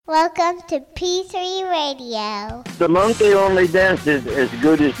Welcome to P3 Radio. The monkey only dances as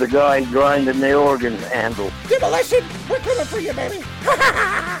good as the guy grinding the organ handle. Demolition, we're coming for you, baby.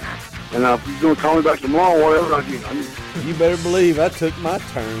 And if you're going to call me back tomorrow, whatever, You better believe I took my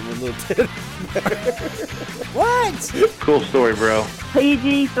turn with little Teddy. What? Cool story, bro.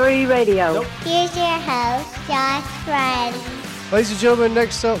 PG3 Radio. Nope. Here's your host, Josh Friday. Ladies and gentlemen,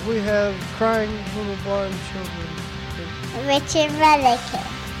 next up we have Crying Little Blind Children. Richard Mullican.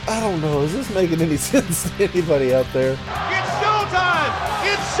 I don't know. Is this making any sense to anybody out there? It's showtime!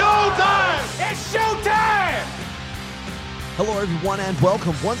 It's showtime! It's showtime! Hello, everyone, and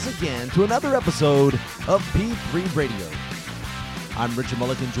welcome once again to another episode of P3 Radio. I'm Richard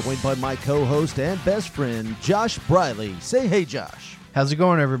Mullican, joined by my co-host and best friend, Josh Briley. Say hey, Josh. How's it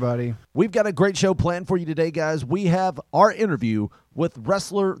going, everybody? We've got a great show planned for you today, guys. We have our interview with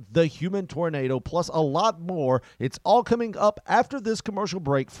wrestler The Human Tornado, plus a lot more. It's all coming up after this commercial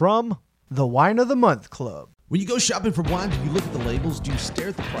break from The Wine of the Month Club. When you go shopping for wine, do you look at the labels? Do you stare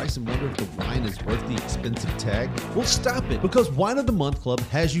at the price and wonder if the wine is worth the expensive tag? Well, stop it, because Wine of the Month Club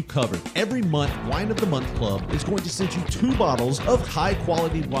has you covered. Every month, Wine of the Month Club is going to send you 2 bottles of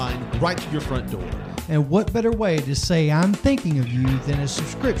high-quality wine right to your front door. And what better way to say I'm thinking of you than a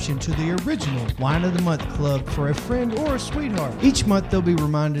subscription to the original Wine of the Month Club for a friend or a sweetheart. Each month they'll be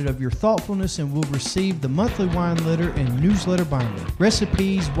reminded of your thoughtfulness and will receive the monthly wine letter and newsletter binder.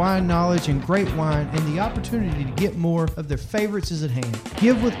 Recipes, wine knowledge, and great wine, and the opportunity to get more of their favorites is at hand.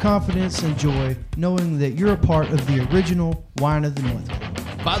 Give with confidence and joy, knowing that you're a part of the original Wine of the Month Club.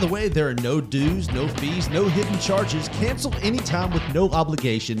 By the way, there are no dues, no fees, no hidden charges. Cancel anytime with no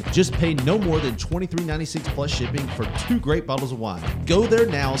obligation. Just pay no more than $23.96 plus shipping for 2 great bottles of wine. Go there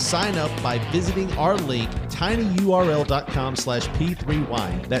now. Sign up by visiting our link,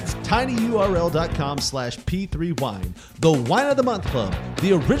 tinyurl.com/P3wine. That's tinyurl.com/P3wine. The Wine of the Month Club,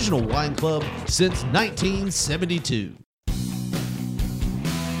 the original wine club since 1972.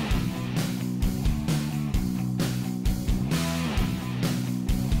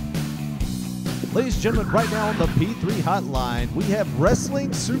 Ladies and gentlemen, right now on the P3 hotline, we have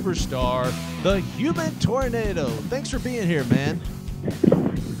wrestling superstar, The Human Tornado. Thanks for being here, man.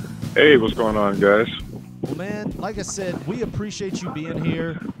 Hey, what's going on, guys? Well, man, like I said, we appreciate you being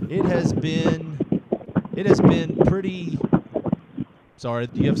here. It has been pretty. Sorry,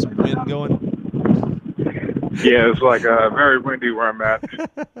 do you have some wind going? Yeah, it's like very windy where I'm at.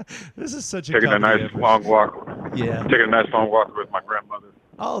 This is such a taking a nice effort. long walk. Yeah. Taking a nice long walk with my grandmother.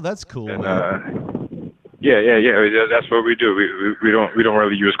 Oh, that's cool. And yeah. That's what we do. We don't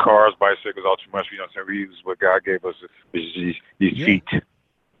really use cars, bicycles all too much. You know, so we use what God gave us, these feet.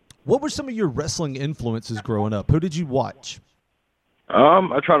 What were some of your wrestling influences growing up? Who did you watch?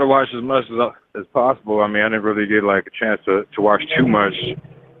 I try to watch as much as possible. I mean, I didn't really get like a chance to watch too much.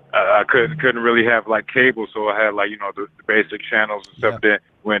 I couldn't really have like cable, so I had like, you know, the basic channels and stuff. Yeah. Then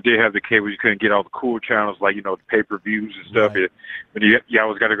when I did have the cable, you couldn't get all the cool channels like, you know, the pay-per-views and stuff. Right. But you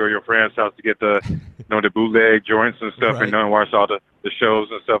always got to go to your friend's house to get the, you know, the bootleg joints and stuff, Right. and watch all the shows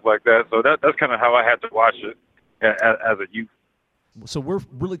and stuff like that. So that's kind of how I had to watch it as a youth. So we're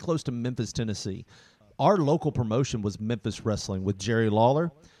really close to Memphis, Tennessee. Our local promotion was Memphis Wrestling with Jerry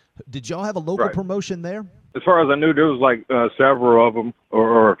Lawler. Did y'all have a local Right. promotion there? As far as I knew, there was like several of them,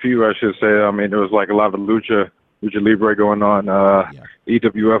 or a few, I should say. I mean, there was like a lot of Lucha Libre going on.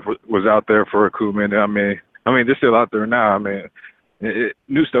 EWF was out there for a cool minute. I mean, they're still out there now. I mean,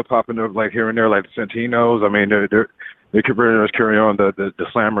 new stuff popping up like here and there, like the Santinos. I mean, they could pretty much carry on the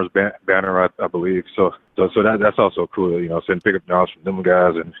Slammers banner, I believe. So that's also cool. You know, send pickup jobs from them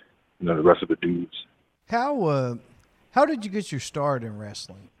guys and, you know, the rest of the dudes. How did you get your start in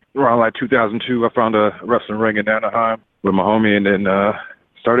wrestling? Around like 2002, I found a wrestling ring in Anaheim with my homie, and then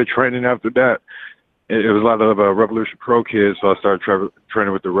started training after that. It was a lot of Revolution Pro kids, so I started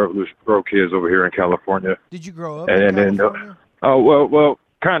training with the Revolution Pro kids over here in California. Did you grow up in California? Well,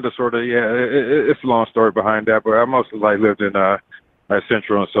 kind of, sort of, yeah. It's a long story behind that, but I mostly like lived in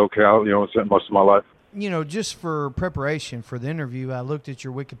Central and SoCal, you know, most of my life. You know, just for preparation for the interview, I looked at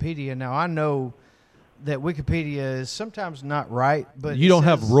your Wikipedia. Now, I know that Wikipedia is sometimes not right, but You don't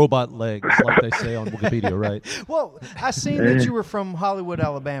have robot legs like they say on Wikipedia, right? Well, I seen that you were from Hollywood,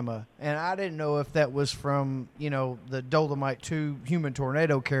 Alabama, and I didn't know if that was from, you know, the Dolomite 2 Human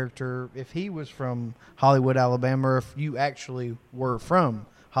Tornado character, if he was from Hollywood, Alabama, or if you actually were from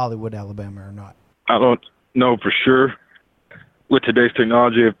Hollywood, Alabama or not. I don't know for sure with today's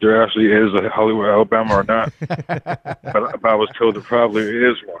technology if there actually is a Hollywood, Alabama or not. but I was told there probably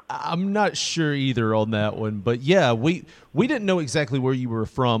is one. I'm not sure either on that one, but yeah, we didn't know exactly where you were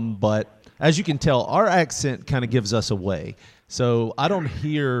from, but as you can tell, our accent kind of gives us away. So I don't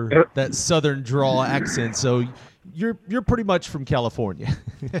hear that Southern drawl accent. So you're pretty much from California.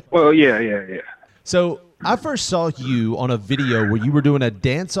 Well, yeah. So I first saw you on a video where you were doing a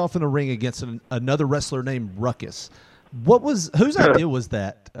dance-off in the ring against another wrestler named Ruckus. Whose idea was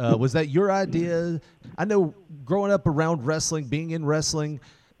that? Was that your idea? I know growing up around wrestling, being in wrestling,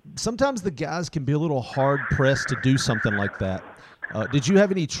 sometimes the guys can be a little hard-pressed to do something like that. Did you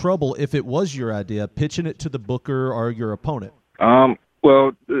have any trouble, if it was your idea, pitching it to the booker or your opponent?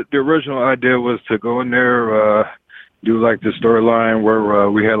 Well, the original idea was to go in there, do like the storyline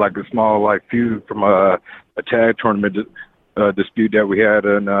where we had like a small like feud from a tag tournament dispute that we had,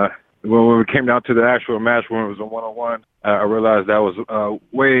 and when we came down to the actual match when it was a one-on-one, I realized that was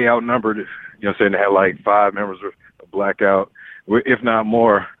way outnumbered. You know, saying they had like 5 members of Blackout, if not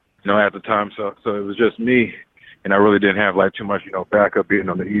more, at the time. So it was just me, and I really didn't have like too much, backup being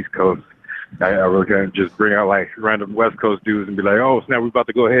on the East Coast. I really can't just bring out like random West Coast dudes and be like, oh snap, we're about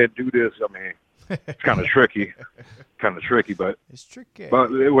to go ahead and do this. I mean, it's kind of tricky, but it's tricky.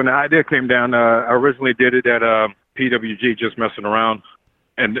 But when the idea came down, I originally did it at PWG, just messing around,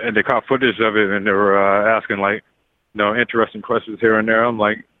 and they caught footage of it, and they were asking like, interesting questions here and there. I'm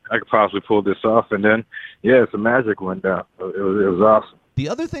like, I could possibly pull this off, and then some magic went down. It was awesome. The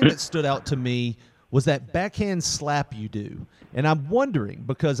other thing that stood out to me was that backhand slap you do. And I'm wondering,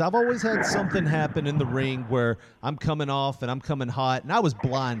 because I've always had something happen in the ring where I'm coming off and I'm coming hot, and I was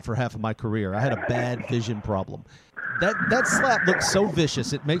blind for half of my career. I had a bad vision problem. That slap looks so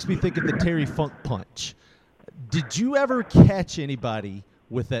vicious, it makes me think of the Terry Funk punch. Did you ever catch anybody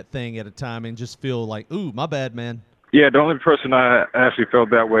with that thing at a time and just feel like, ooh, my bad, man? Yeah, the only person I actually felt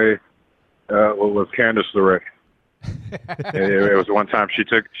that way was Candice LeRae. It was one time she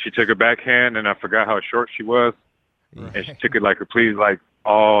took a backhand, and I forgot how short she was, and she took it like complete, like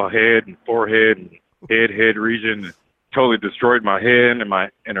all head and forehead and head region. Totally destroyed my head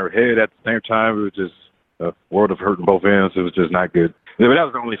and her head at the same time. It was just a world of hurt on both ends. It was just not good. But that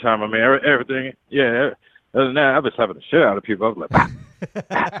was the only time. I mean, everything. Yeah. Other than that, I was slapping the shit out of people. I was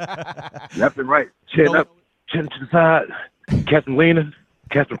like, left and right, chin up, chin to the side, catch them leaning,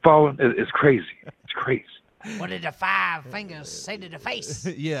 catch them falling. It's crazy. It's crazy. What did the 5 fingers say to the face?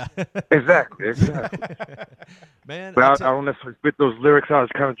 Yeah. Exactly. Man, but I don't necessarily spit those lyrics out. I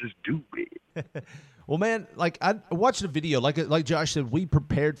just kind of just do it. Well, man, like I watched the video, like Josh said, we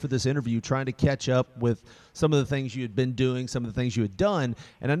prepared for this interview trying to catch up with some of the things you had been doing, some of the things you had done.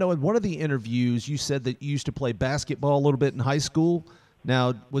 And I know in one of the interviews you said that you used to play basketball a little bit in high school.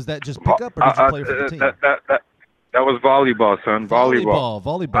 Now, was that just pickup, or did you play for the team? That was volleyball, son.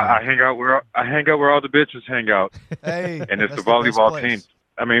 Volleyball. I hang out where all the bitches hang out. Hey, and it's the volleyball team.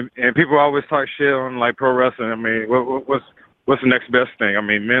 I mean, and people always talk shit on like pro wrestling. I mean, what's the next best thing? I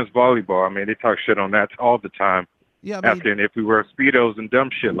mean, men's volleyball. I mean, they talk shit on that all the time. Yeah, I mean, asking if we wear Speedos and dumb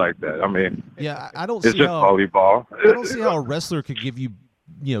shit like that. I mean, yeah, I don't it's see just how volleyball. I don't see how a wrestler could give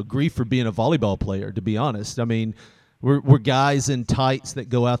you grief for being a volleyball player. To be honest, I mean, we're guys in tights that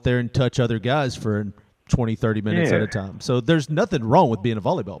go out there and touch other guys for 20, 30 minutes at a time. So there's nothing wrong with being a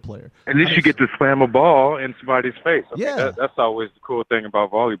volleyball player. At least you get to slam a ball in somebody's face. I mean, Yeah. that's always the cool thing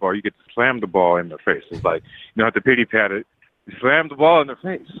about volleyball. You get to slam the ball in their face. It's like, you don't have to pity pat it. You slam the ball in their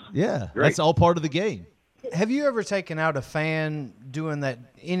face. Yeah, Great. that's all part of the game. Have you ever taken out a fan doing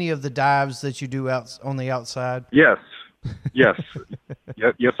any of the dives that you do out on the outside? Yes. Yes,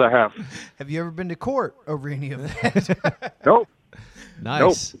 I have. Have you ever been to court over any of that? Nope.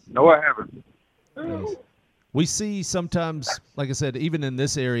 Nice. Nope. No, I haven't. Nice. We see sometimes, like I said, even in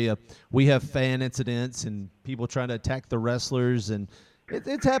this area, we have fan incidents and people trying to attack the wrestlers, and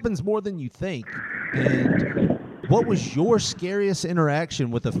it happens more than you think. And what was your scariest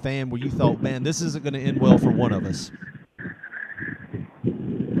interaction with a fan where you thought, man, this isn't going to end well for one of us?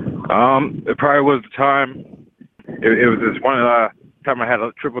 It probably was the time. It was this one time I had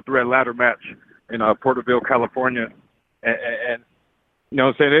a triple threat ladder match in Porterville, California, and you know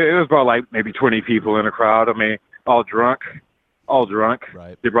what I'm saying? It was about like maybe 20 people in the crowd. I mean, all drunk.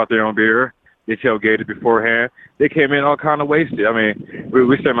 Right. They brought their own beer. They tailgated beforehand. They came in all kind of wasted. I mean,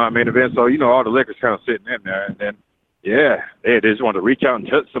 we set my main event, so, all the liquor's kind of sitting in there. And then, they just want to reach out and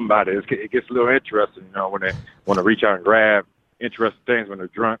touch somebody. It gets a little interesting, when they want to reach out and grab interesting things when they're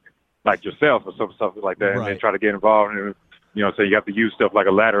drunk, like yourself or stuff like that, and then try to get involved. And, so you have to use stuff like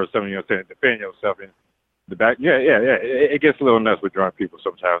a ladder or something, to defend yourself in the back. Yeah. It gets a little nuts with drunk people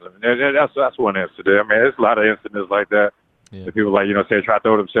sometimes. I mean, that's one incident. I mean, there's a lot of incidents like that. Yeah. The people try to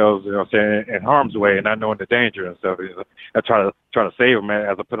throw themselves, in harm's way and not knowing the danger and stuff. I try to save them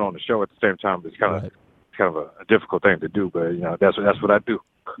as I put on the show at the same time. It's kind of a difficult thing to do, but that's what I do.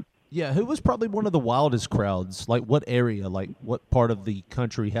 Yeah, who was probably one of the wildest crowds? Like, what area, like, what part of the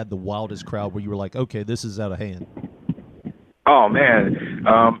country had the wildest crowd where you were like, okay, this is out of hand? Oh man,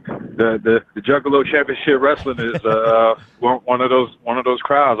 the Juggalo Championship Wrestling is one of those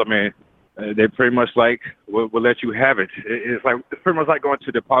crowds. I mean, they pretty much like will let you have it. It's pretty much like going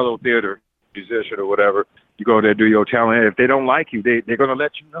to the Apollo Theater, musician or whatever. You go there, do your talent. If they don't like you, they're gonna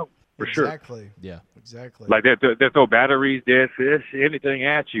let you know for sure. Exactly. Yeah. Exactly. Like they throw batteries, dead fish, anything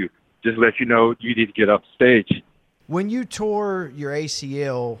at you. Just let you know you need to get off the stage. When you tore your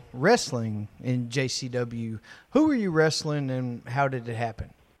ACL wrestling in JCW, who were you wrestling and how did it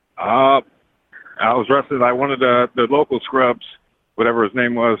happen? I was wrestling like one of the local scrubs, whatever his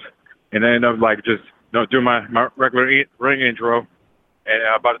name was, and I ended up like just doing my regular ring intro.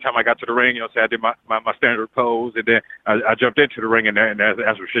 And by the time I got to the ring, I did my standard pose, and then I jumped into the ring, and that's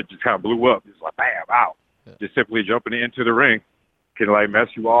where shit just kind of blew up. It's like, bam, out. Yeah. Just simply jumping into the ring can like mess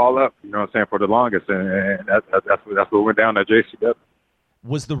you all up, you know what I'm saying, for the longest, and that's what went down at JCW.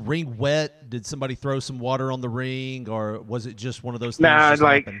 Was the ring wet? Did somebody throw some water on the ring, or was it just one of those things? Nah,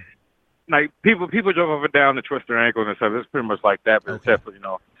 like people jump up and down to twist their ankle and stuff. It's pretty much like that, but except for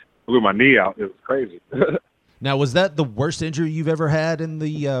blew my knee out. It was crazy. Now, was that the worst injury you've ever had in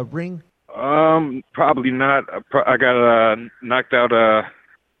the ring? Probably not. I got knocked out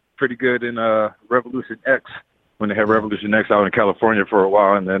pretty good in Revolution X when they had Revolution X out in California for a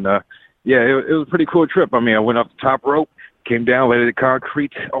while, and then it was a pretty cool trip. I mean, I went off the top rope, came down, landed the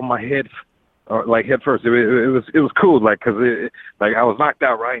concrete on my head, like head first. It was cool, like because I was knocked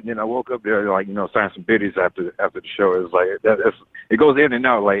out, right, and then I woke up there, like signing some biddies after the show. It was like it goes in and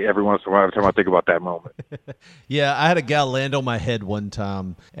out like every once in a while. Every time I think about that moment. Yeah, I had a guy land on my head one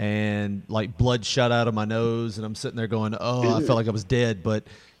time, and like blood shot out of my nose, and I'm sitting there going, "Oh, I felt like I was dead." But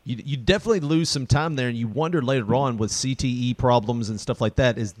you definitely lose some time there, and you wonder later on with CTE problems and stuff like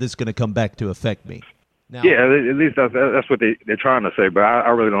that, is this going to come back to affect me? Now, yeah, at least that's what they're trying to say, but I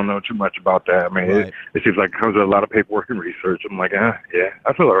really don't know too much about that. I mean, right. it seems like it comes with a lot of paperwork and research. I'm like, yeah,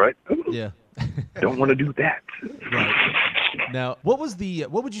 I feel all right. Yeah. Don't want to do that. Right. Now, what would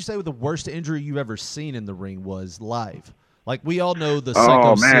you say the worst injury you ever seen in the ring was live? Like, we all know the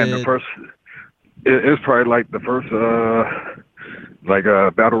Psycho Sid. The first, it was probably like the first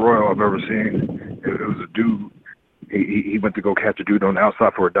battle royal I've ever seen. It was a dude. He went to go catch a dude on the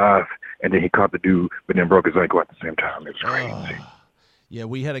outside for a dive, and then he caught the dude, but then broke his ankle at the same time. It was crazy. Yeah,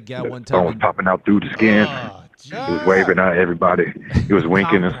 we had a guy one time. Bone popping out through the skin. He was waving at everybody. He was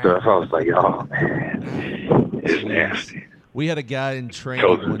winking and stuff. I was like, oh, man, it's nasty. We had a guy in training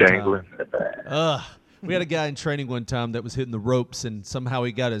one dangling. time. We had a guy in training one time that was hitting the ropes, and somehow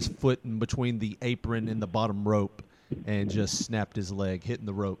he got his foot in between the apron and the bottom rope and just snapped his leg, hitting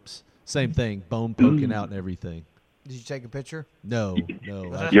the ropes. Same thing, bone poking out and everything. Did you take a picture? No.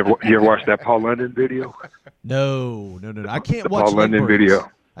 You ever watch that Paul London video? No. I can't watch Paul London video.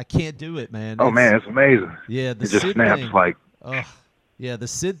 I can't do it, man. Man, it's amazing. Yeah, it just Sid snaps thing, like. Yeah, the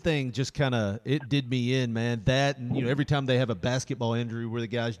Sid thing just kind of it did me in, man. That and every time they have a basketball injury where the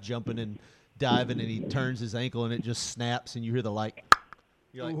guy's jumping and diving and he turns his ankle and it just snaps and you hear the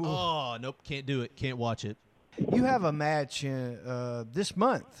you're like, oh nope, can't do it, can't watch it. You have a match this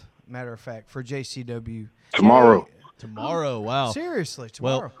month, matter of fact, for JCW. Tomorrow, wow. Seriously,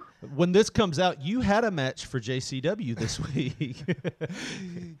 tomorrow. Well, when this comes out, you had a match for JCW this week.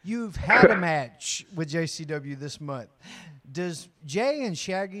 You've had a match with JCW this month. Does Jay and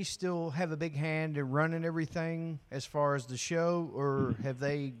Shaggy still have a big hand in running everything as far as the show, or have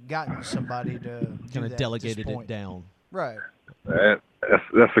they gotten somebody to kind of delegated it down? Right.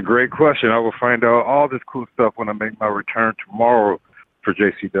 That's a great question. I will find out all this cool stuff when I make my return tomorrow for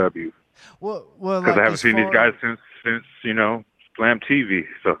JCW. Well, because I haven't seen these guys since Slam TV.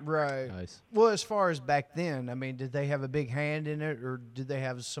 So right. Nice. Well, as far as back then, I mean, did they have a big hand in it, or did they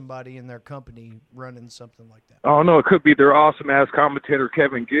have somebody in their company running something like that? Oh no, it could be their awesome ass commentator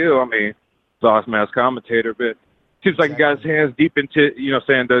Kevin Gill. I mean, it's awesome ass commentator, but it seems like he got his hands deep into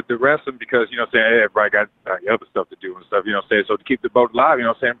the wrestling because hey, everybody got other stuff to do and stuff. So to keep the boat alive,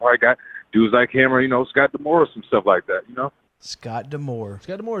 probably got dudes like him or Scott D'Amore or some stuff like that. Scott D'Amore.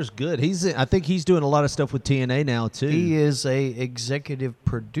 Scott D'Amore is good. I think he's doing a lot of stuff with TNA now too. He is a executive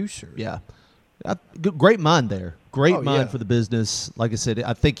producer. Yeah, great mind there. Great mind for the business. Like I said,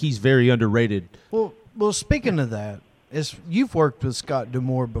 I think he's very underrated. Well, speaking of that, you've worked with Scott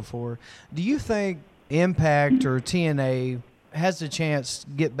D'Amore before. Do you think Impact or TNA has a chance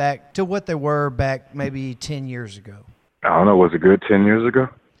to get back to what they were back maybe 10 years ago? I don't know. Was it good 10 years ago?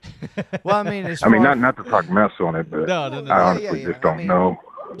 Well, I mean, not to talk mess on it, but no. I honestly just don't know.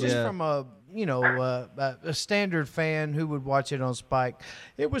 Just from a a standard fan who would watch it on Spike,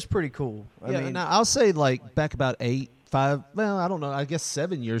 it was pretty cool. I mean, now I'll say like back about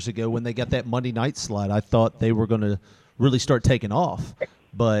 7 years ago when they got that Monday night slot, I thought they were going to really start taking off.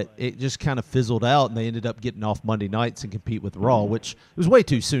 But it just kind of fizzled out, and they ended up getting off Monday nights and compete with Raw, which it was way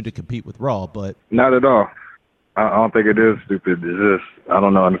too soon to compete with Raw. But not at all. I don't think it is stupid. It's just I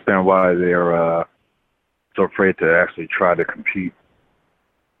don't know. Understand why they're so afraid to actually try to compete.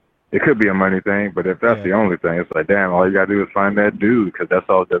 It could be a money thing, but if that's the only thing, it's like, damn, all you got to do is find that dude, because that's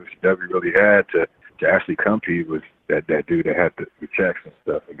all WCW really had to actually compete with that dude that had the checks and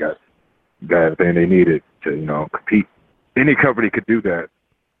stuff. They got everything they needed to, compete. Any company could do that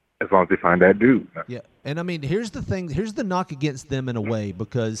as long as they find that dude. Yeah, and I mean, here's the thing. Here's the knock against them in a way,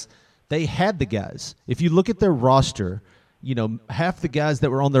 because they had the guys. If you look at their roster, half the guys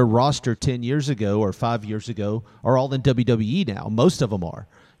that were on their roster 10 years ago or 5 years ago are all in WWE now. Most of them are.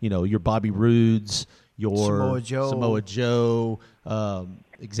 Your Bobby Roodes, your Samoa Joe,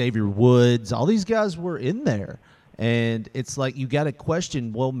 Xavier Woods, all these guys were in there. And it's like you got to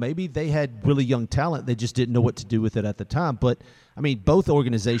question, well, maybe they had really young talent. They just didn't know what to do with it at the time. But, I mean, both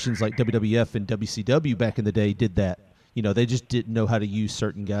organizations like WWF and WCW back in the day did that. They just didn't know how to use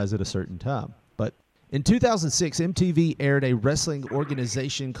certain guys at a certain time. But in 2006, MTV aired a wrestling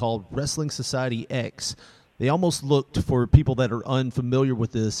organization called Wrestling Society X. They almost looked, for people that are unfamiliar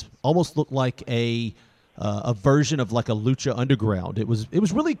with this, almost looked like a version of like a Lucha Underground. It was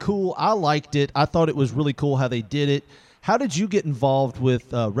really cool. I liked it. I thought it was really cool how they did it. How did you get involved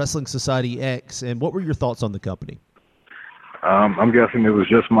with Wrestling Society X, and what were your thoughts on the company? I'm guessing it was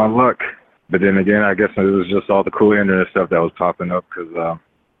just my luck. But then again, I guess it was just all the cool internet stuff that was popping up, because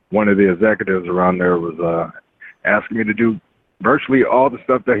one of the executives around there was asking me to do virtually all the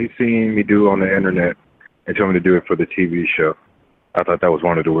stuff that he's seen me do on the internet, and told me to do it for the TV show. I thought that was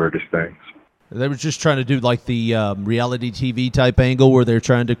one of the weirdest things. They were just trying to do like the reality TV type angle where they're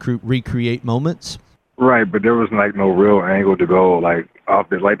trying to recreate moments? Right, but there was like no real angle to go like off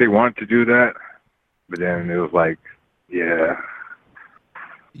the, like they wanted to do that, but then it was like, yeah.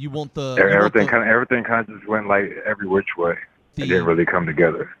 You want the everything kind of just went like every which way. It didn't really come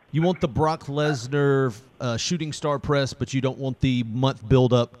together. You want the Brock Lesnar shooting star press, but you don't want the month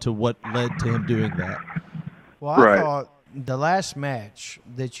build up to what led to him doing that. Well, I thought the last match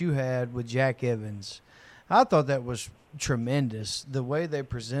that you had with Jack Evans, I thought that was tremendous. The way they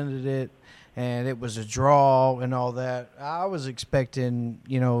presented it, and it was a draw and all that. I was expecting,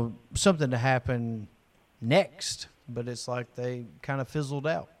 something to happen next, but it's like they kind of fizzled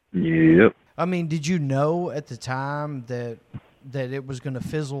out. Yep. I mean, did you know at the time that it was going to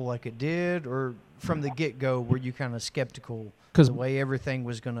fizzle like it did, or from the get-go were you kind of skeptical the way everything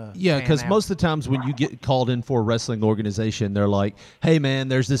was going to because most of the times when you get called in for a wrestling organization, they're like, hey, man,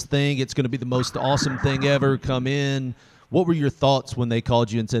 there's this thing. It's going to be the most awesome thing ever. Come in. What were your thoughts when they called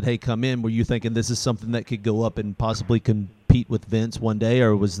you and said, hey, come in? Were you thinking this is something that could go up and possibly compete with Vince one day,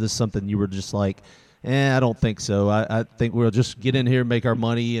 or was this something you were just like, I don't think so. I think we'll just get in here, make our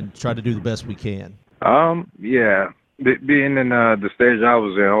money, and try to do the best we can. Yeah. Being in the stage I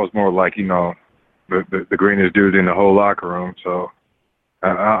was in, I was more like, the greenest dude in the whole locker room. So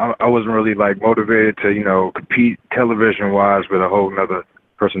I wasn't really like motivated to, compete television-wise with a whole nother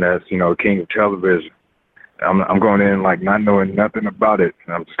person that's, king of television. I'm going in like not knowing nothing about it.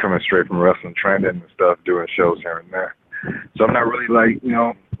 I'm just coming straight from wrestling training and stuff, doing shows here and there. So I'm not really like,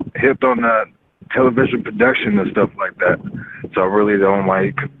 hip on the television production and stuff like that. So I really don't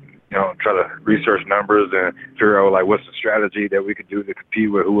like, try to research numbers and figure out like what's the strategy that we could do to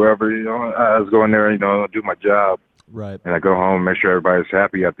compete with whoever. I was going there, do my job. Right. And I go home, make sure everybody's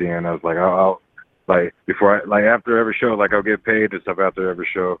happy at the end. I was like, I'll like before after every show, like I'll get paid and stuff after every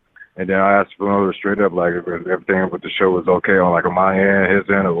show. And then I asked for straight up, like if everything with the show was okay on like on my end, his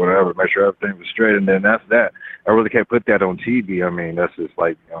end, or whatever, make sure everything was straight. And then that's that. I really can't put that on TV. I mean, that's just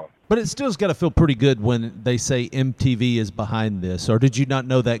like, But it still's got to feel pretty good when they say MTV is behind this, or did you not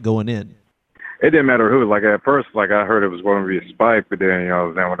know that going in? It didn't matter who. Like at first, like I heard it was going to be a Spike, but then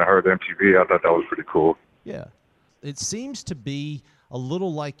then when I heard MTV, I thought that was pretty cool. Yeah, it seems to be a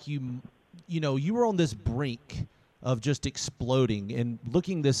little like you were on this brink of just exploding. And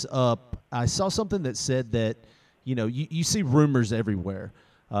looking this up, I saw something that said that you see rumors everywhere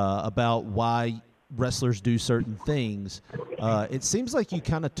about why wrestlers do certain things. It seems like you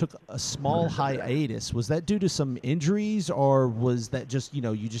kind of took a small hiatus. Was that due to some injuries, or was that just,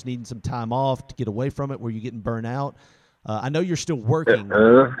 you just needing some time off to get away from it? Were you getting burnt out? I know you're still working.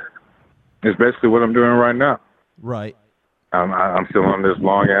 It's basically what I'm doing right now. Right. I'm still on this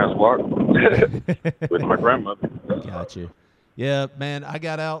long-ass walk with my grandmother. Got you. Yeah, man, I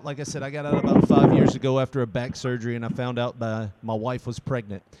got out, like I said, I got out about 5 years ago after a back surgery, and I found out my wife was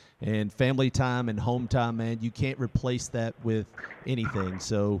pregnant. And family time and home time, man, you can't replace that with anything.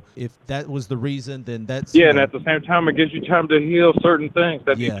 So if that was the reason, then that's... Yeah, and at the same time, it gives you time to heal certain things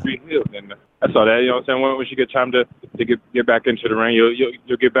that need to be healed. And I saw that, you know what I'm saying? Once you get time to get back into the ring,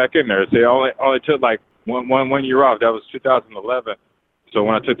 you'll get back in there. See, it only took like one year off. That was 2011. So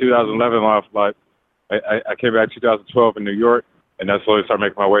when I took 2011 off, like, I came back 2012 in New York, and I slowly started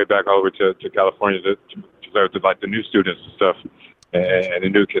making my way back all the way to California to serve to like the new students and stuff, and the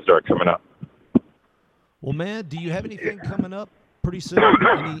new kids that are coming up. Well, man, do you have anything coming up pretty soon?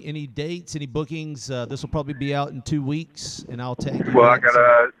 Any dates, any bookings? This will probably be out in 2 weeks, and I'll tag you. Well,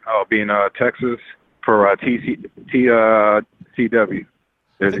 I'll be in Texas for TCW.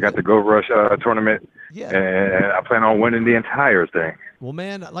 They got the Go Rush tournament, and I plan on winning the entire thing. Well,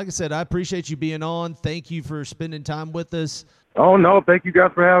 man, like I said, I appreciate you being on. Thank you for spending time with us. Oh, no, thank you guys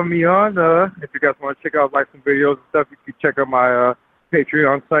for having me on. If you guys want to check out like some videos and stuff, you can check out my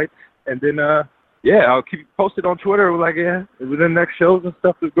Patreon site. And then, I'll keep you posted on Twitter within the next shows and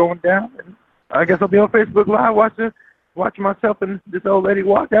stuff that's going down. And I guess I'll be on Facebook Live watching myself and this old lady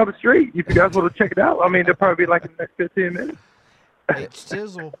walk down the street. If you guys want to check it out, I mean, they'll probably be like in the next 15 minutes.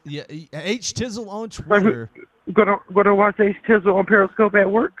 H-Tizzle. Yeah, H-Tizzle on Twitter. Gonna watch H-Tizzle on Periscope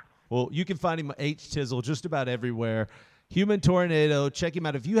at work. Well, you can find him H-Tizzle just about everywhere. Human Tornado, check him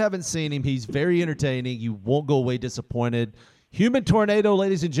out. If you haven't seen him, he's very entertaining. You won't go away disappointed. Human Tornado,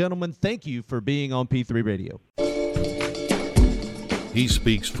 ladies and gentlemen, thank you for being on P3 Radio. He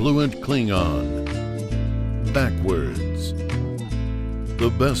speaks fluent Klingon, backwards. The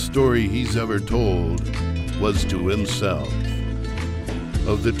best story he's ever told was to himself.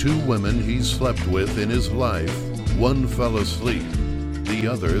 Of the 2 women he slept with in his life, one fell asleep. The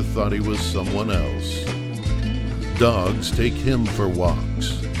other thought he was someone else. Dogs take him for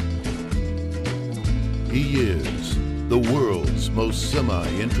walks. He is the world's most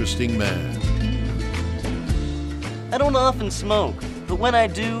semi-interesting man. I don't often smoke, but when I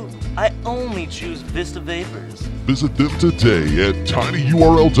do, I only choose Vista Vapors. Visit them today at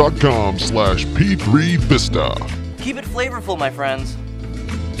tinyurl.com/P3Vista. Keep it flavorful, my friends.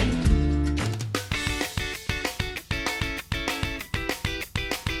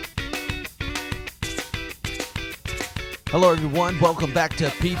 Hello, everyone. Welcome back to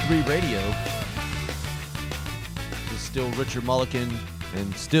P3 Radio. This is still Richard Mulligan,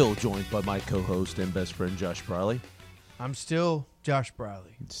 and still joined by my co-host and best friend, Josh Briley. I'm still Josh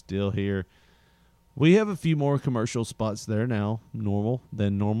Briley. Still here. We have a few more commercial spots there now, normal.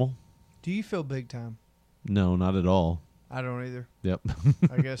 Do you feel big time? No, not at all. I don't either. Yep.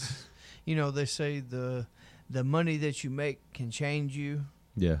 I guess, they say the money that you make can change you.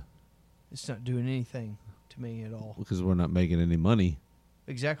 Yeah. It's not doing anything to me at all. Because we're not making any money.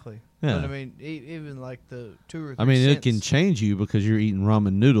 Exactly. Yeah. But I mean, even like the 2 or 3 I mean, cents. it can change you because you're eating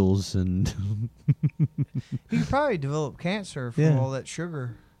ramen noodles and... You could probably develop cancer from all that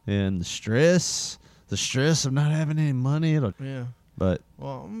sugar. And the stress of not having any money. Yeah. But...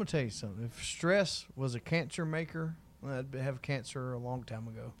 Well, I'm going to tell you something. If stress was a cancer maker, I'd have cancer a long time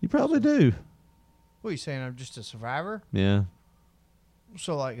ago. You probably do. What are you saying? I'm just a survivor? Yeah.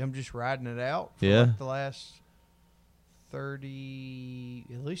 So, like, I'm just riding it out for like the last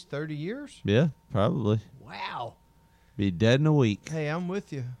at least 30 years? Yeah, probably. Wow. Be dead in a week. Hey, I'm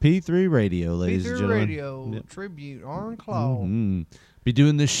with you. P3 Radio, ladies and gentlemen. P3 Radio, tribute, Arn Claw. Mm-hmm. Be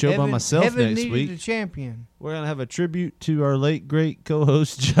doing this show by myself Heaven next week. A champion. We're going to have a tribute to our late, great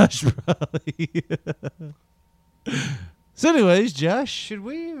co-host, Josh Briley. So anyways, Josh. Should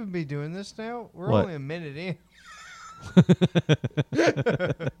we even be doing this now? We're What? only a minute in.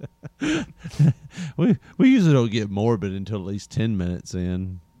 we usually don't get morbid until at least 10 minutes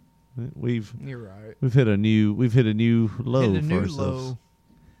in. You're right. We've hit a new low Hit a for new ourselves. low.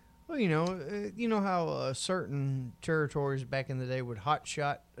 Well, you know how certain territories back in the day would hot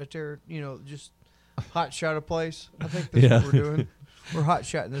shot just hot shot a place. I think that's what we're doing. We're hot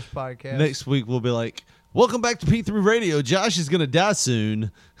shotting this podcast. Next week we'll be like, welcome back to P3 Radio. Josh is going to die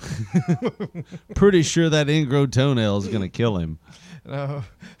soon. Pretty sure that ingrown toenail is going to kill him.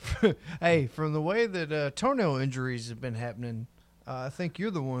 Hey, from the way that toenail injuries have been happening, I think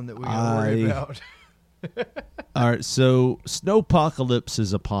you're the one that we got to worry about. All right, so snowpocalypse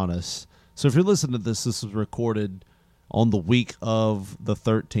is upon us. So if you're listening to this was recorded on the week of the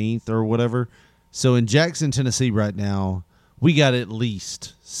 13th or whatever. So in Jackson, Tennessee right now, we got at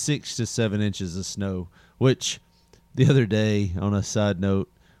least 6 to 7 inches of snow, which the other day, on a side note,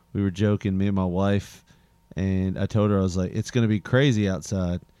 we were joking, me and my wife, and I told her, I was like, it's going to be crazy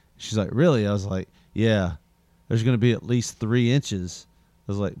outside. She's like, really? I was like, yeah. there's going to be at least 3 inches.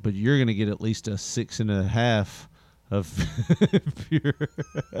 I was like, but you're going to get at least a 6.5 of pure.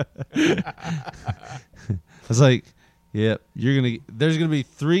 I was like, yep, there's going to be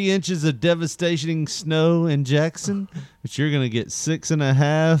 3 inches of devastating snow in Jackson, but you're going to get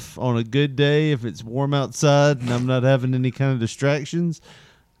 6.5 on a good day if it's warm outside and I'm not having any kind of distractions.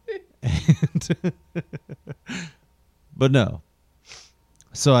 But no.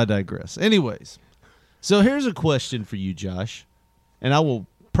 So I digress. Anyways, so here's a question for you, Josh, and I will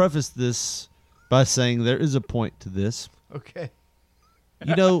preface this by saying there is a point to this. Okay.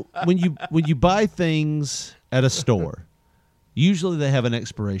 You know, when you buy things at a store, usually they have an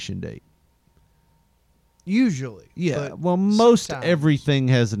expiration date. Usually. Yeah. Well, most sometimes. everything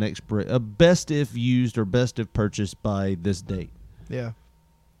has an a best if used or best if purchased by this date. Yeah.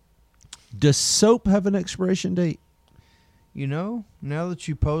 Does soap have an expiration date? You know, now that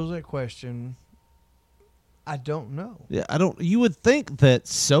you pose that question, I don't know. Yeah, you would think that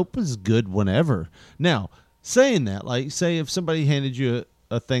soap is good whenever. Now, saying that, like, say if somebody handed you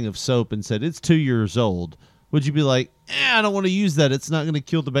a thing of soap and said it's 2 years old, would you be like, I don't want to use that, it's not going to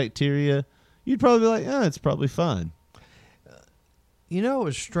kill the bacteria? You'd probably be like, it's probably fine. You know,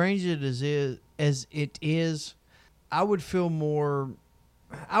 as strange as it is, I would have more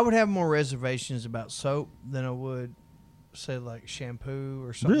reservations about soap than I would say like shampoo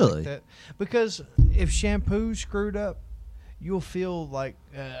or something Really? like that. Because if shampoo screwed up, you'll feel like,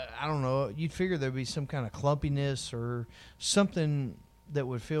 I don't know, you'd figure there'd be some kind of clumpiness or something that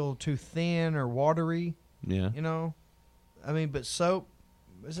would feel too thin or watery. Yeah. You know? I mean, but soap,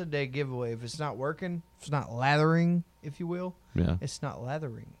 it's a dead giveaway. If it's not working, if it's not lathering, if you will, Yeah. it's not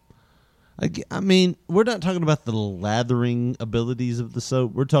lathering. I mean, we're not talking about the lathering abilities of the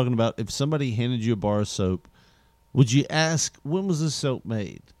soap. We're talking about if somebody handed you a bar of soap, would you ask, when was this soap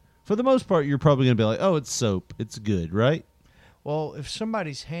made? For the most part, you're probably going to be like, oh, it's soap. It's good, right? Well, if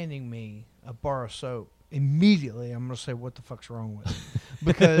somebody's handing me a bar of soap, immediately I'm going to say, what the fuck's wrong with it?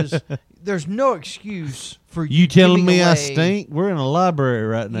 Because there's no excuse for you telling me I away, stink? We're in a library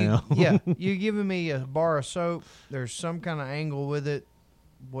right now. You're giving me a bar of soap. There's some kind of angle with it.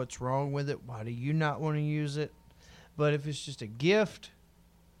 What's wrong with it? Why do you not want to use it? But if it's just a gift,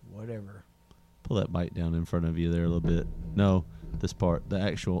 whatever. Pull that mic down in front of you there a little bit. No, this part, the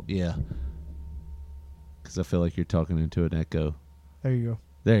actual, yeah. Because I feel like you're talking into an echo. There you go.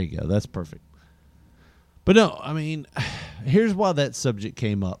 There you go. That's perfect. But no, I mean, here's why that subject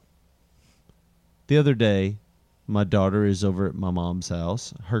came up. The other day, my daughter is over at my mom's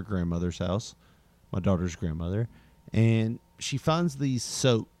house, her grandmother's house, my daughter's grandmother, and she finds these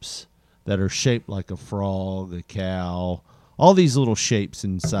soaps that are shaped like a frog, a cow, all these little shapes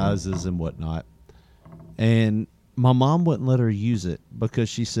and sizes and whatnot. And my mom wouldn't let her use it because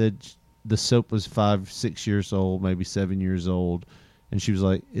she said the soap was 5-6 years old, maybe 7 years old. And she was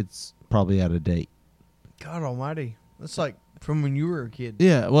like, it's probably out of date. God almighty. That's like from when you were a kid.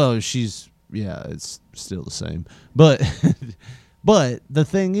 Yeah, well, it's still the same. But but the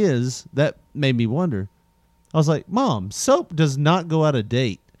thing is, that made me wonder. I was like, Mom, soap does not go out of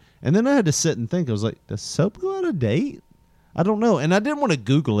date. And then I had to sit and think. I was like, does soap go out of date? I don't know. And I didn't want to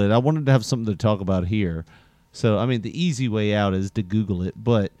Google it. I wanted to have something to talk about here. So, I mean, the easy way out is to Google it.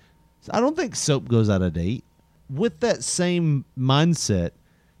 But I don't think soap goes out of date. With that same mindset,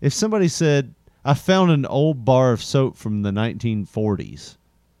 if somebody said, I found an old bar of soap from the 1940s,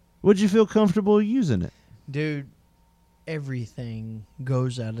 would you feel comfortable using it? Dude, everything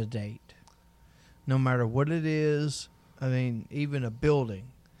goes out of date. No matter what it is. I mean, even a building.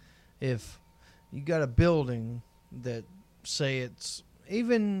 If you got a building that, say it's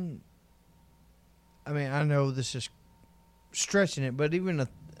even, I mean, I know this is stretching it, but even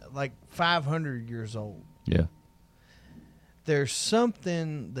like 500 years old. Yeah. There's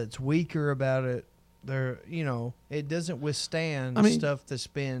something that's weaker about it. It doesn't withstand stuff that's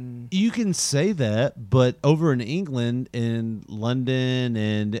been. You can say that, but over in England and London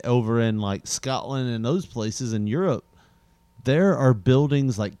and over in like Scotland and those places in Europe, there are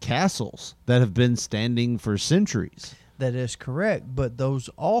buildings like castles that have been standing for centuries. That is correct, but those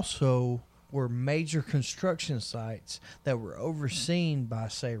also were major construction sites that were overseen by,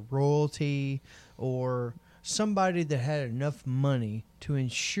 say, royalty or somebody that had enough money to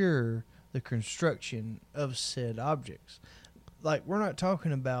ensure the construction of said objects. Like, we're not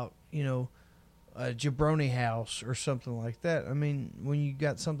talking about, a jabroni house or something like that. I mean, when you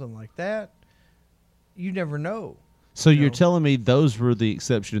got something like that, you never know. So you're telling me those were the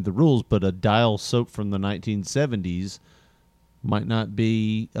exception to the rules, but a Dial soap from the 1970s might not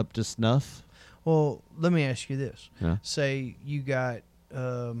be up to snuff? Well, let me ask you this. Yeah. Say you got...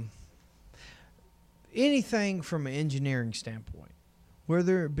 anything from an engineering standpoint,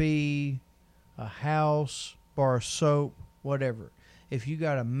 whether it be a house, bar of soap, whatever. If you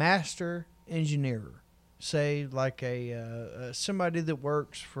got a master engineer, say like a somebody that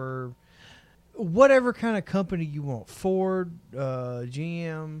works for whatever kind of company you want, Ford,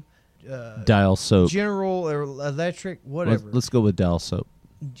 GM, Dial Soap, General or Electric, whatever. Let's go with Dial Soap.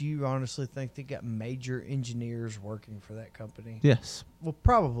 Do you honestly think they got major engineers working for that company? Yes. Well,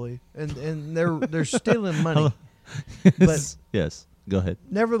 probably, and they're stealing money. But yes, go ahead.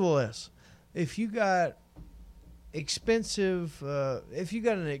 Nevertheless, if you got an expensive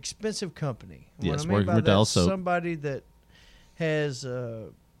company, Yes, what I mean working by for Dial that's Soap. somebody that has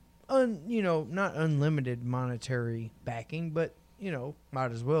not unlimited monetary backing, but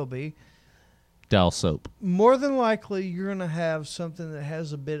might as well be. Dial Soap. More than likely, you're going to have something that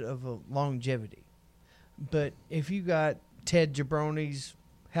has a bit of a longevity. But if you got Ted Jabroni's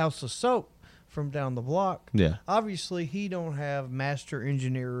House of Soap from down the block, Yeah. obviously he don't have master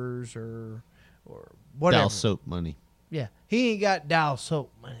engineers or whatever. Dial Soap money. Yeah, he ain't got Dial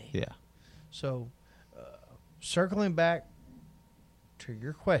Soap money. Yeah. So, circling back to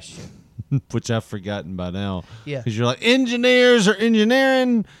your question. Which I've forgotten by now. Yeah. Because you're like, engineers are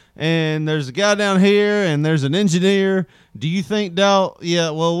engineering, and there's a guy down here, and there's an engineer. Do you think Dial?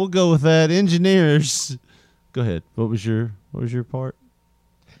 Yeah, well, we'll go with that. Engineers. Go ahead. What was your part?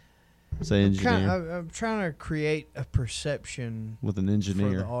 Say engineer. I'm trying to create a perception With an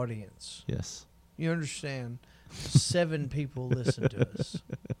engineer. for the audience. Yes. You understand? 7 people listen to us.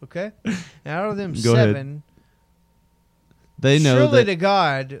 Okay? And out of them Go ahead. 7, They know surely that to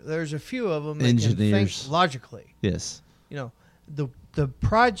God, there's a few of them that can engineers. think logically. Yes. The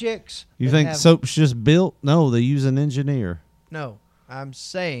projects. You that think have- soap's just built? No, they use an engineer. No, I'm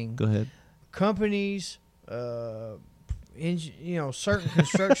saying. Go ahead. Companies, certain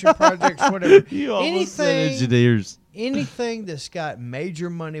construction projects, whatever. You almost said engineers. Anything that's got major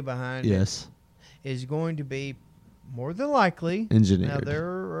money behind Yes. it is going to be more than likely Engineered. Now there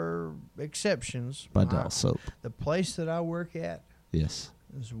are exceptions. By Dial Soap. The place that I work at Yes.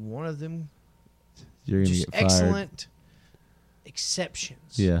 is one of them. You're going to Just get fired. excellent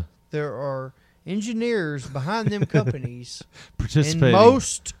exceptions. Yeah. There are engineers behind them companies Participating. in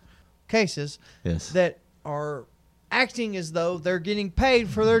most cases Yes. that are acting as though they're getting paid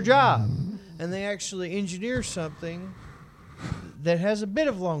for their job, and they actually engineer something that has a bit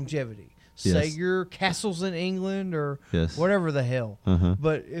of longevity. Say Yes. your castles in England or Yes. whatever the hell. Uh-huh.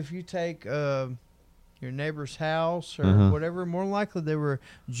 But if you take your neighbor's house or Uh-huh. whatever, more likely they were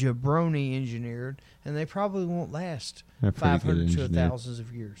jabroni engineered, and they probably won't last They're pretty good 500 to engineered. thousands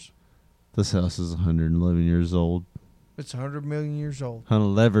of years. This house is 111 years old. It's 100 million years old.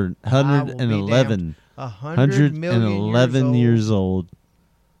 111. I will be 111. damned. 100 million 111 years old.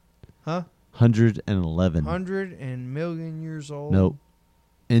 Huh? 111. 100 and million years old. Nope.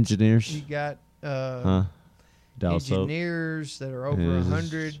 Engineers. You got Dial Soap. engineers that are over Yeah, it's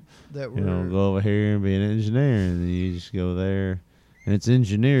 100 that You know, were. go over here and be an engineer, and then you just go there. And it's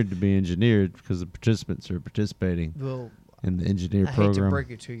engineered to be engineered because the participants are participating Well, in the engineer I program. hate to break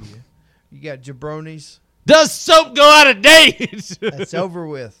it to you. You got jabronis. Does soap go out of date? That's over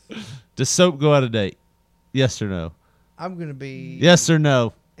with. Does soap go out of date? Yes or no? I'm going to be. Yes or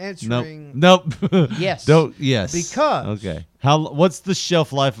no? Answering. Nope. Yes. Don't. Yes. Because. Okay. What's the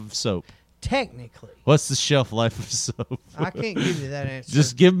shelf life of soap? Technically. What's the shelf life of soap? I can't give you that answer.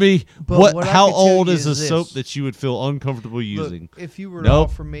 Just give me But what I how can tell old you is a is soap this. that you would feel uncomfortable using? Look, if you were to Nope.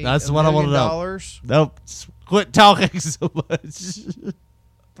 offer me That's $1 what I want to million, know. Nope. Quit talking so much.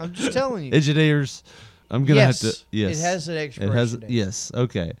 I'm just telling you. Engineers. I'm gonna Yes, have to. Yes. it has an expiration date. Yes.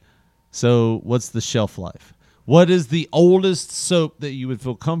 Okay. So what's the shelf life? What is the oldest soap that you would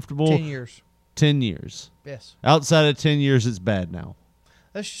feel comfortable? 10 years. 10 years. Yes. Outside of 10 years, it's bad now.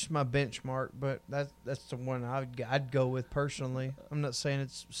 That's just my benchmark, but that's the one I'd go with personally. I'm not saying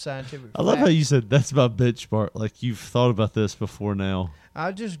it's scientific. I love how fact. you said that's my benchmark. Like you've thought about this before now.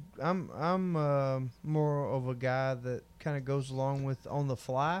 I'm more of a guy that kind of goes along with on the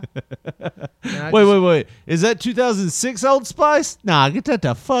fly. Wait. Is that 2006 Old Spice? Nah, get that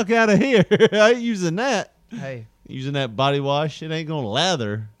the fuck out of here. I ain't using that. Hey. Using that body wash, it ain't gonna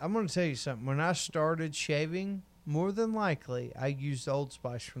lather. I'm going to tell you something. When I started shaving, more than likely, I used Old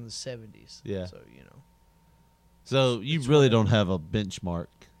Spice from the 70s. Yeah. So, you know. So you really don't have a benchmark.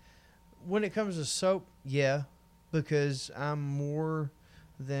 When it comes to soap, yeah, because I'm more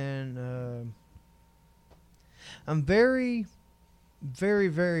than I'm very, very,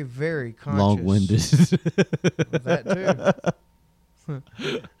 very, very conscious. Long-winded. That too.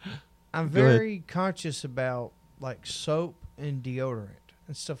 I'm Go ahead. very conscious about like soap and deodorant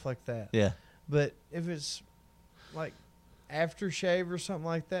and stuff like that. Yeah. But if it's like aftershave or something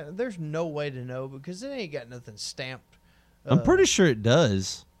like that, there's no way to know because it ain't got nothing stamped. I'm pretty sure it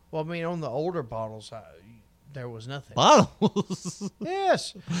does. Well, I mean, on the older bottles, there was nothing. Bottles?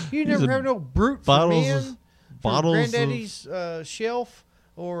 Yes. You These never are have no Brute bottles for of- men, bottles for of- Granddaddy's shelf,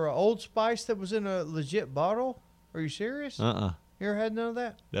 or Old Spice that was in a legit bottle. Are you serious? Uh-uh. You ever had none of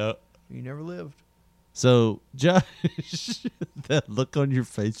that? No. You never lived. So, Josh, that look on your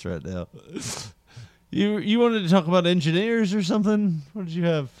face right now. You wanted to talk about engineers or something? What did you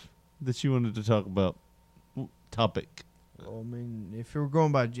have that you wanted to talk about? Topic. Well, I mean, if you were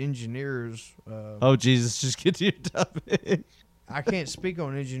going by engineers... Oh, Jesus, just get to your topic. I can't speak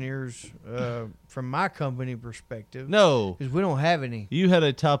on engineers from my company perspective. No. Because we don't have any. You had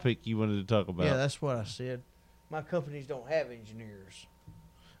a topic you wanted to talk about. Yeah, that's what I said. My companies don't have engineers.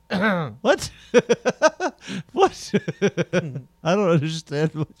 What? What? I don't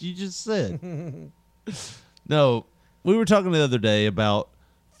understand what you just said. No, we were talking the other day about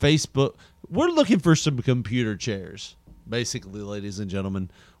Facebook. We're looking for some computer chairs, basically, ladies and gentlemen.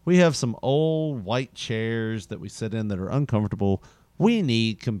 We have some old white chairs that we sit in that are uncomfortable. We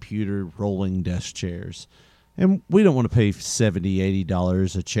need computer rolling desk chairs. And we don't want to pay $70,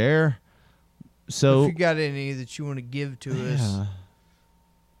 $80 a chair. So if you got any that you want to give to us,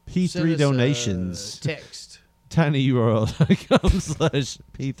 P3 send us donations. a text.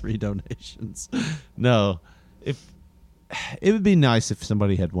 tinyurl.com/P3 donations. No, if it would be nice if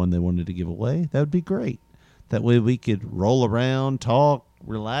somebody had one they wanted to give away, that would be great. That way we could roll around, talk,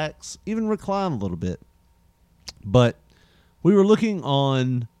 relax, even recline a little bit. But we were looking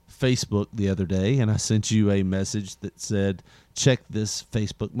on Facebook the other day, and I sent you a message that said, check this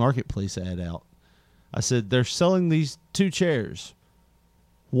Facebook Marketplace ad out. I said, they're selling these 2 chairs.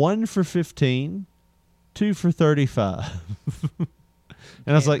 One for $15, 2 for $35. And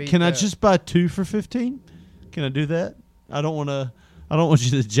I was like, can I just buy 2 for $15? Can I do that? I don't want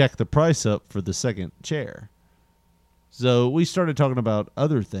you to jack the price up for the second chair. So we started talking about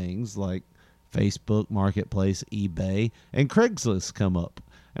other things like Facebook Marketplace, eBay, and Craigslist come up.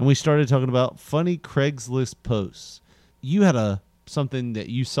 And we started talking about funny Craigslist posts. You had something that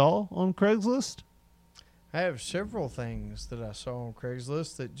you saw on Craigslist? I have several things that I saw on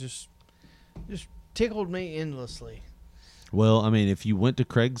Craigslist that just tickled me endlessly. Well, I mean, if you went to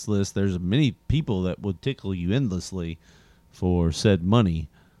Craigslist, there's many people that would tickle you endlessly for said money,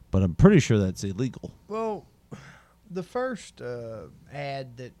 but I'm pretty sure that's illegal. Well, the first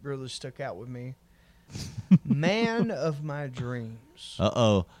ad that really stuck out with me, man of my dreams.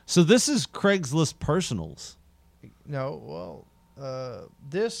 Uh-oh. So this is Craigslist Personals. No, well,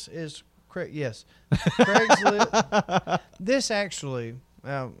 this is... Yes. Craigslist. This actually,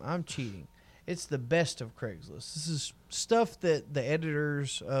 I'm cheating. It's the best of Craigslist. This is stuff that the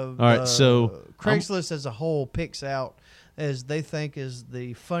editors of All right, so Craigslist as a whole picks out as they think is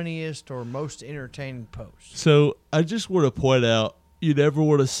the funniest or most entertaining post. So I just want to point out, you never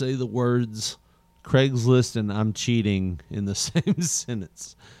want to say the words Craigslist and I'm cheating in the same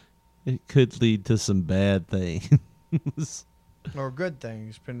sentence. It could lead to some bad things. Or good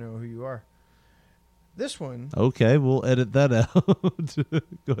things, depending on who you are. This one... Okay, we'll edit that out.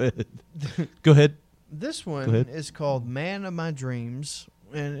 Go ahead. Go ahead. This one is called Man of My Dreams,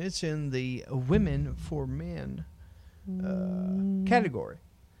 and it's in the Women for Men category.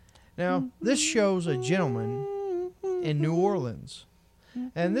 Now, this shows a gentleman in New Orleans.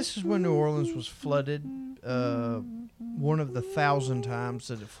 And this is when New Orleans was flooded, one of the 1,000 times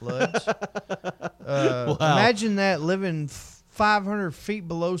that it floods. Wow. Imagine that, living 500 feet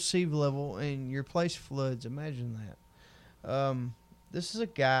below sea level and your place floods. Imagine that. This is a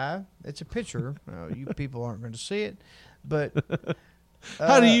guy. It's a picture. You people aren't going to see it. But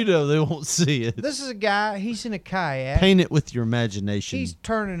how do you know they won't see it? This is a guy. He's in a kayak. Paint it with your imagination. He's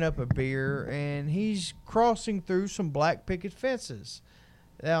turning up a beer, and he's crossing through some black picket fences.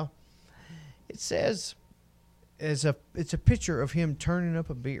 Now, it says, it's a picture of him turning up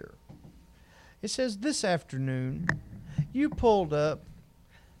a beer. It says, this afternoon, you pulled up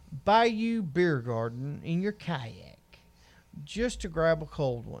Bayou Beer Garden in your kayak just to grab a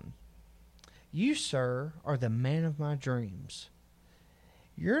cold one. You, sir, are the man of my dreams.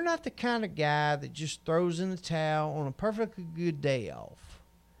 You're not the kind of guy that just throws in the towel on a perfectly good day off.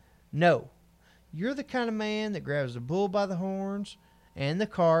 No, you're the kind of man that grabs the bull by the horns and the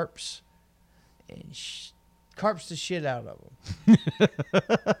carps and carps the shit out of them.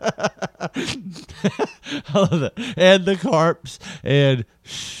 I love that. And the carps and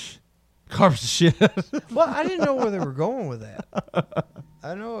carps the shit out of them. Well, I didn't know where they were going with that.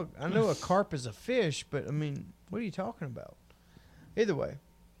 I know a carp is a fish, but I mean, what are you talking about? Either way,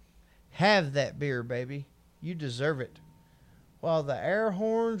 Have that beer, baby. You deserve it. While the air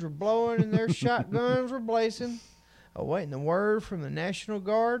horns were blowing and their shotguns were blazing, awaiting the word from the National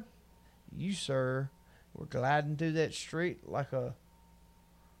Guard, you, sir, were gliding through that street like a...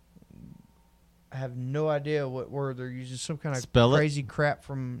 I have no idea what word they're using. Some kind of crazy crap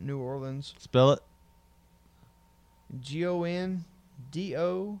from New Orleans. Spell it. Gondolier.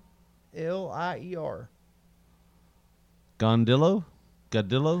 Gondillo?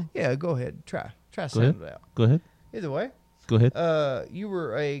 Godillo? Yeah, go ahead. Try Go sound ahead. it out. Go ahead. Either way. Go ahead. You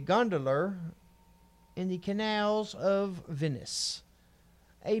were a gondoler in the canals of Venice.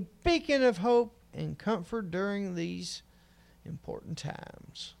 A beacon of hope and comfort during these important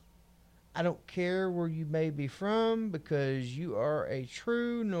times. I don't care where you may be from because you are a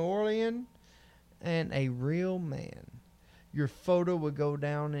true New Orleans and a real man. Your photo will go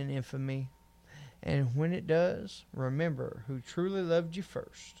down in infamy. And when it does, remember who truly loved you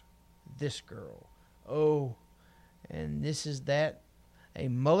first. This girl. Oh, and this is that. A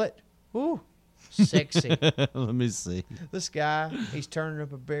mullet. Ooh, sexy. Let me see. This guy, he's turning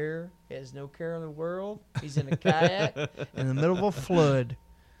up a bear. He has no care in the world. He's in a kayak in the middle of a flood.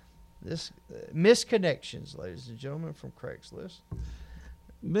 This Misconnections, ladies and gentlemen, from Craigslist.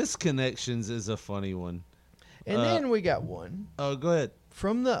 Misconnections is a funny one. And then we got one. Oh, go ahead.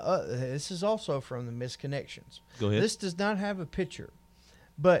 From the this is also from the Misconnections. Go ahead. This does not have a picture,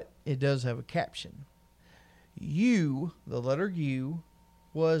 but it does have a caption. You, the letter U,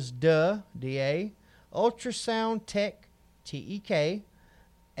 was D-A, ultrasound tech, T-E-K,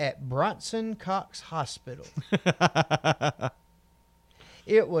 at Bronson Cox Hospital.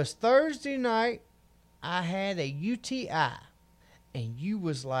 It was Thursday night. I had a UTI, and you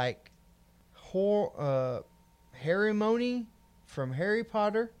was like Hermione from Harry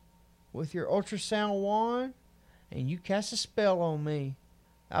Potter with your ultrasound wand, and you cast a spell on me.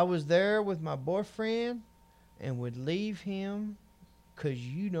 I was there with my boyfriend and would leave him because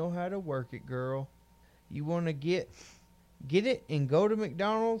you know how to work it, girl. You want to get it and go to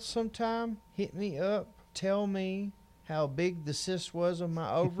McDonald's sometime? Hit me up. Tell me how big the cyst was on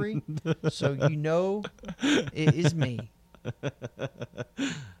my ovary so you know it is me.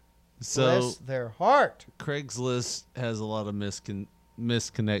 So bless their heart. Craigslist has a lot of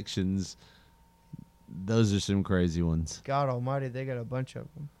misconnections. Those are some crazy ones. God almighty, they got a bunch of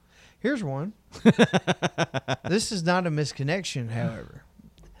them. Here's one. This is not a misconnection, however.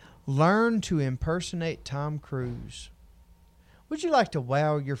 Learn to impersonate Tom Cruise. Would you like to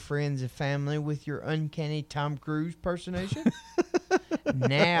wow your friends and family with your uncanny Tom Cruise impersonation?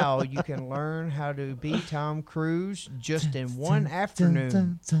 Now you can learn how to be Tom Cruise just in one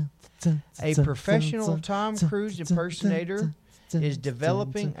afternoon. A professional Tom Cruise impersonator is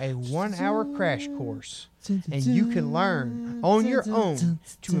developing a 1-hour crash course, and you can learn on your own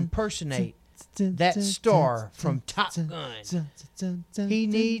to impersonate that star from Top Gun. He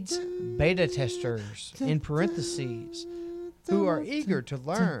needs beta testers, in parentheses, who are eager to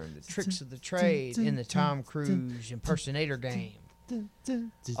learn the tricks of the trade in the Tom Cruise impersonator game.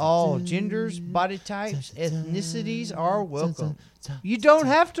 All genders, body types, ethnicities are welcome. You don't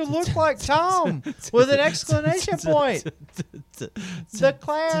have to look like Tom with an exclamation point. The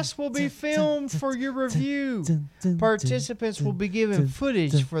class will be filmed for your review. Participants will be given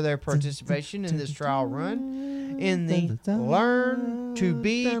footage for their participation in this trial run in the Learn to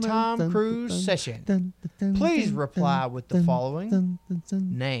Be Tom Cruise session. Please reply with the following: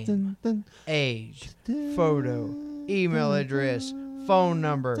 name, age, photo, email address, phone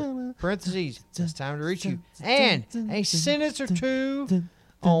number, parentheses, it's time to reach you, and a sentence or two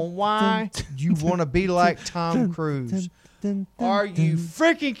on why you want to be like Tom Cruise. Are you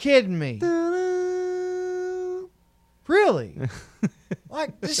freaking kidding me? Really?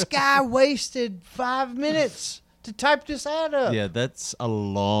 Like, this guy wasted 5 minutes to type this ad up. Yeah, that's a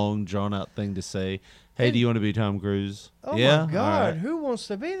long, drawn-out thing to say. Hey, do you want to be Tom Cruise? Oh, yeah? my God. All right. Who wants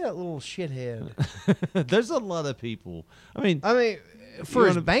to be that little shithead? There's a lot of people. I mean, for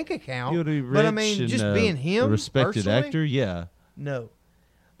his bank account. You want to be rich, but I mean, just and, being him, a respected personally? actor, yeah. No.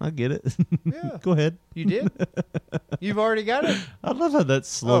 I get it. Yeah. Go ahead. You did? You've already got it? I love how that's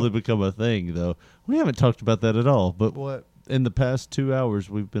slowly become a thing, though. We haven't talked about that at all. But what? In the past 2 hours,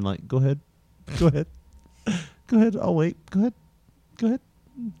 we've been like, go ahead. Go ahead. Go ahead. I'll wait. Go ahead. Go ahead.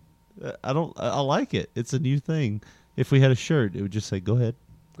 I like it. It's a new thing. If we had a shirt, it would just say, go ahead.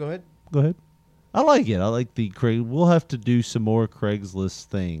 Go ahead. Go ahead. I like it. I like the Craig. We'll have to do some more Craigslist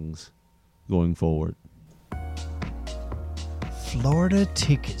things going forward. Florida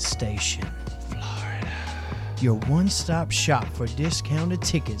Ticket Station. Florida. Your one-stop shop for discounted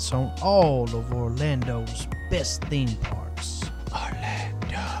tickets on all of Orlando's best theme parks.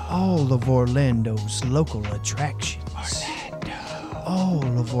 Orlando. all of Orlando's local attractions. All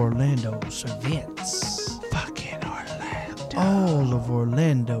of Orlando's events. Fucking Orlando. All of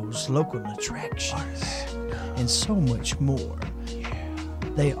Orlando's local attractions. And so much more.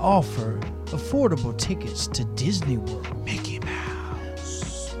 They offer affordable tickets to Disney World, Mickey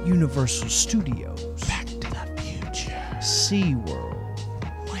Mouse. Universal Studios, Back to the Future. SeaWorld,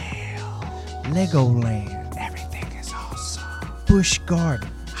 Well, Legoland, everything is awesome. Busch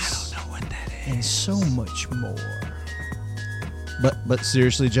Gardens, I don't know what that is. and so much more. But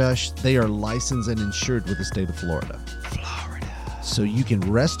seriously, Josh, they are licensed and insured with the state of Florida. Florida. So you can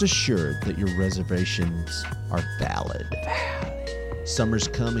rest assured that your reservations are valid. Summer's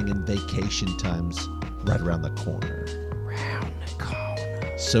coming and vacation time's right around the corner. Round the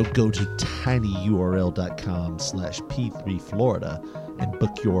corner. So go to tinyurl.com/P3Florida and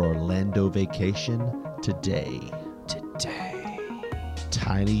book your Orlando vacation today.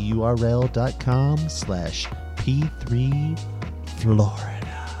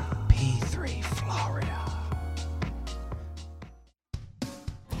 tinyurl.com/P3Florida. P3 Florida.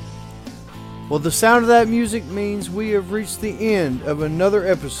 Well, the sound of that music means we have reached the end of another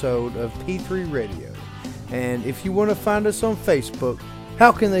episode of P3 Radio. And if you want to find us on Facebook,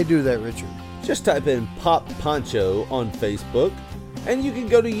 how can they do that, Richard? Just type in Pop Poncho on Facebook, and you can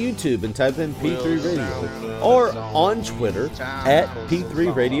go to YouTube and type in P3 Radio, or on Twitter at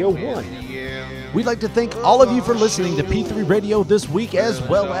P3 Radio 1. We'd like to thank all of you for listening to P3 Radio this week, as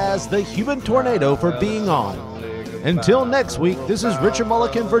well as the Human Tornado for being on. Until next week, this is Richard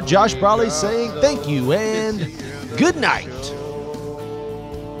Mulliken for Josh Brawley saying thank you and good night.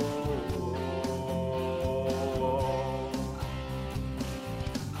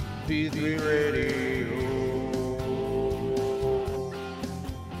 P3 Radio.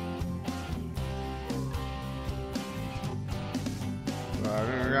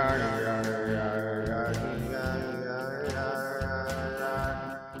 Yeah.